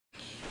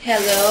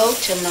Hello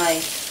to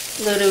my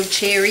little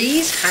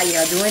cherries. How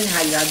y'all doing?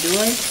 How y'all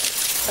doing?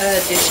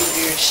 This is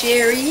your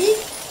Sherry,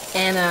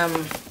 and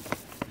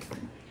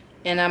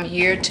I'm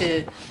here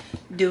to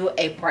do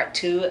a part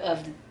 2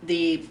 of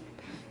the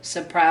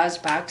surprise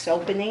box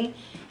opening,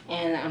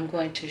 and I'm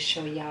going to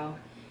show y'all.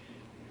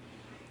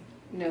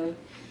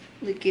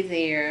 Looky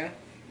there.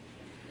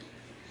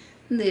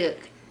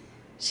 Look,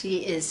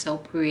 she is so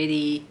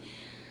pretty.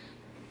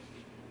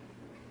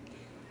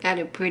 Got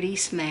a pretty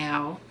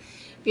smile.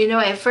 You know,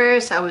 at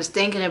first I was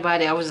thinking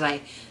about it. I was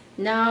like,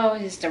 no,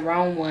 it's the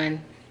wrong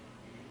one.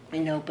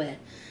 But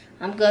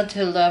I'm going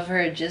to love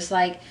her just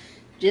like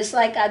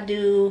I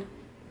do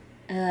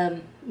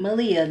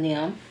Malia and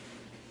them.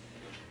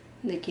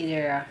 Looky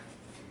there.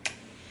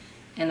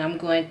 And I'm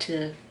going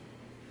to,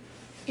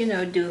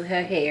 do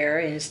her hair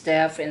and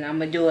stuff. And I'm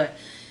going to do a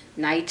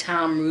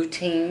nighttime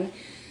routine.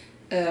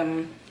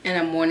 And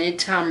a morning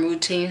time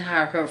routine,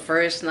 how her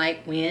first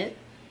night went.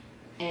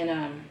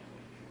 And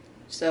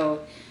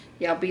so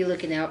y'all be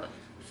looking out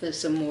for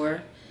some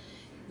more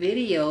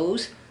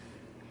videos.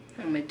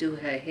 I'm gonna do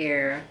her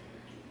hair,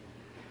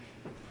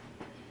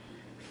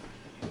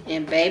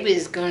 and baby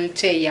is gonna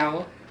tell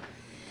y'all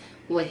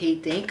what he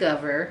think of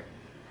her.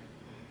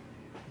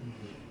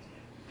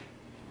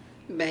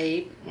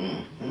 Babe,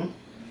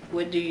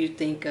 what do you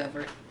think of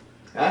her?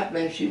 I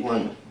think she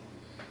wonderful,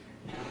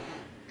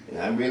 and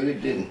I really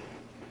didn't,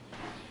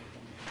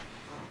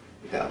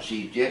 because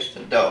she's just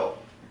a dog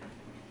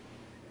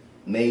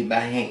made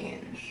by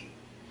hands.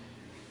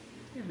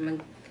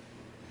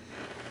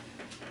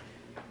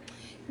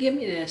 Give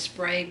me that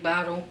spray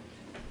bottle.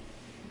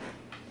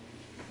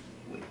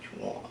 Which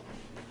one?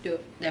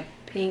 The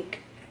pink.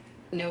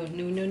 No.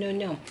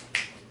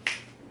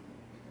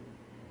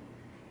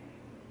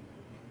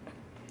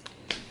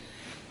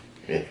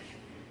 Yeah.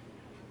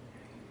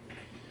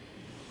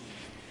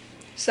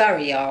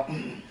 Sorry, y'all.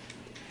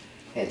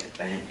 Had to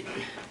find it.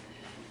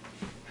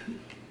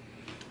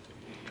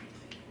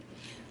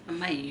 I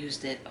might use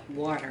that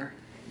water.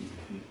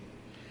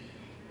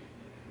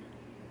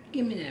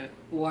 Give me that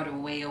water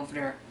way over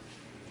there.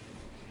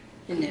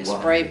 In that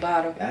spray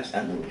bottle. I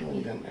know what you're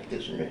talking about.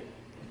 This one,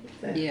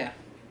 right? Yeah.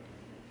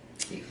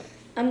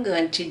 I'm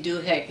going to do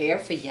her hair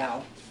for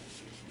y'all.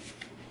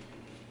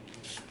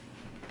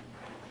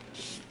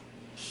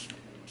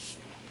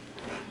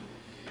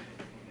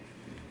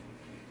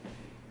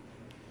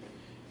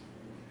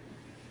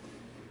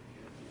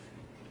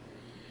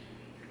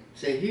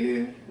 So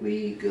here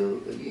we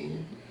go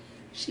again.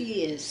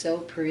 She is so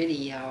pretty,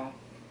 y'all.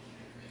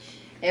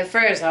 At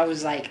first, I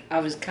was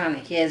kind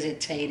of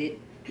hesitated.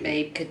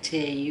 Babe could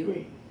tell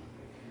you.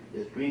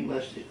 The Three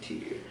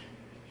Musketeers.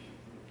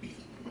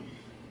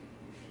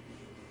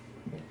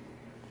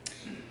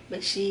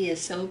 But she is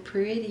so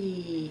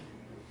pretty.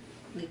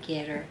 Look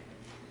at her.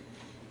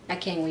 I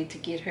can't wait to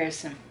get her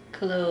some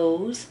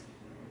clothes.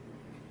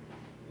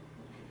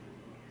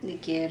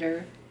 Look at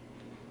her.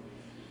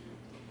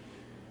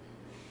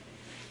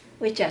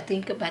 What y'all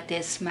think about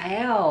that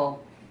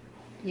smile?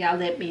 Y'all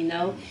let me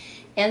know.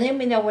 And let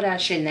me know what I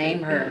should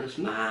name her. A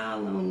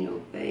smile on your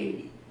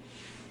face.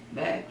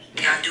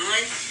 Baxter. Y'all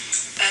doing?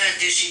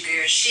 This your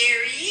girl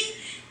Sherry,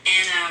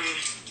 and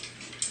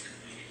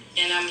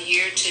I'm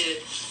here to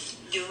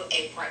do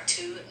a part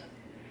 2.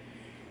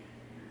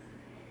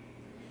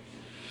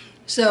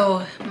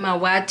 So my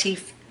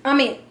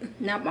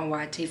not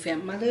my YT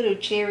fam, my little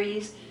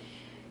cherries.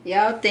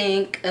 Y'all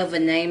think of a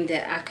name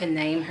that I can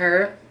name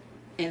her,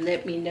 and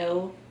let me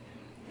know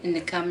in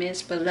the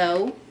comments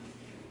below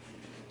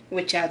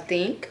what y'all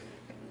think.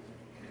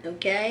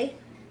 Okay?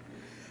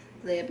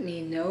 Let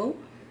me know.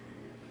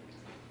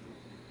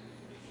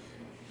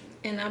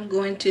 And I'm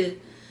going to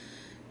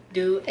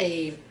do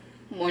a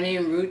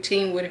morning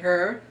routine with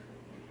her.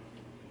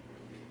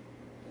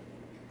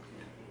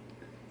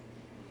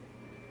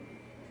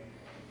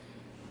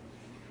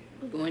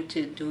 I'm going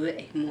to do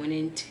a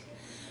morning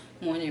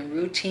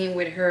routine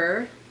with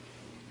her.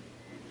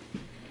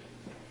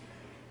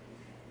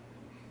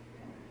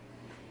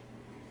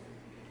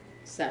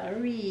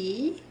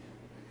 Sorry.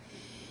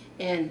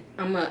 And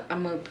I'm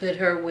gonna put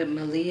her with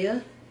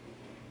Malia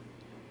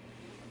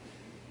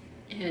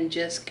and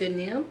Jessica and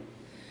them.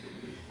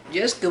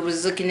 Jessica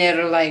was looking at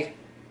her like,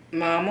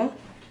 Mama,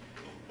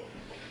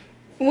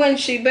 wasn't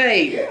she,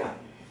 babe? Yeah.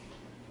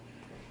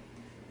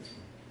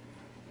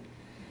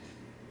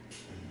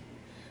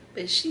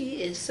 But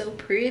she is so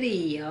pretty,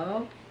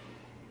 y'all.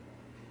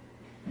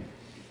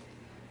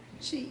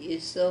 She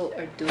is so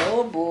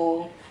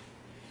adorable.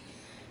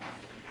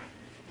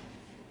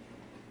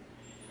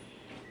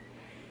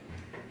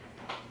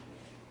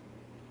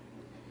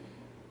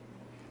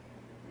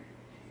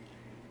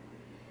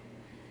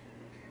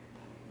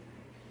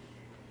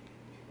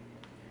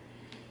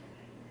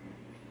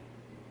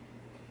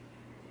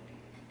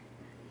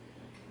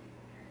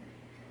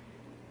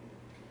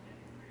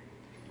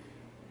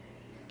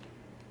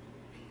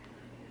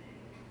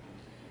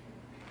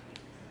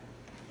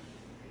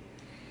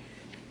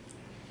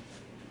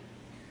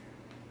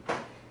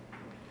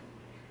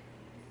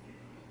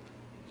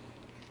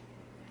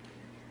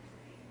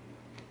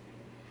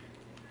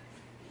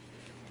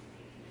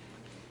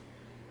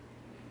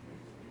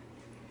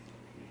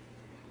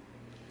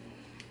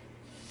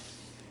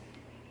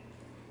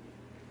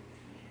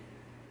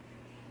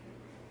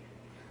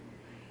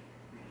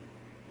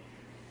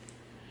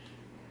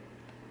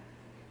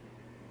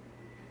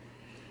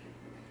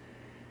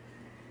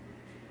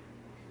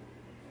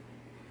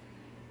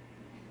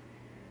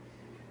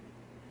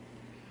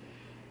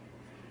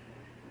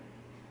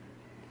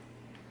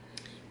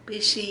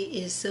 But she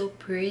is so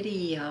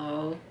pretty,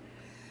 y'all.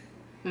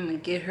 I'm gonna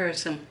get her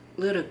some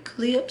little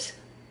clips.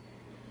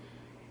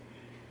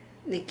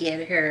 Look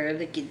at her.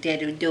 Look at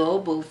that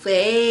adorable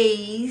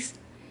face.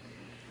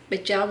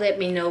 But y'all let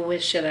me know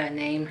what should I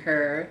name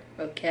her,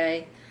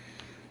 okay?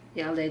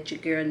 Y'all let your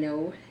girl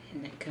know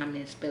in the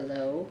comments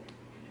below.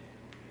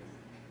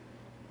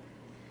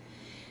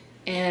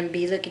 And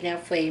be looking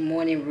out for a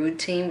morning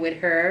routine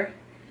with her.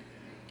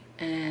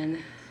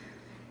 And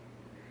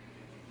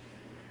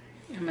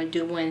I'm going to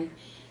do one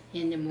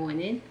in the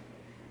morning.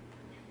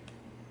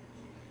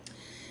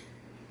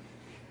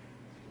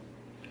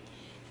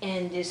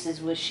 And this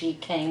is what she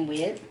came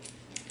with.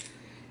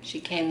 She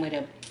came with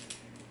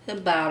a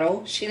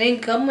bottle. She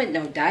didn't come with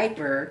no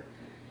diaper.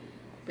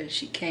 But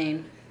she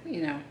came,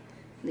 you know,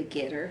 to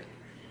get her.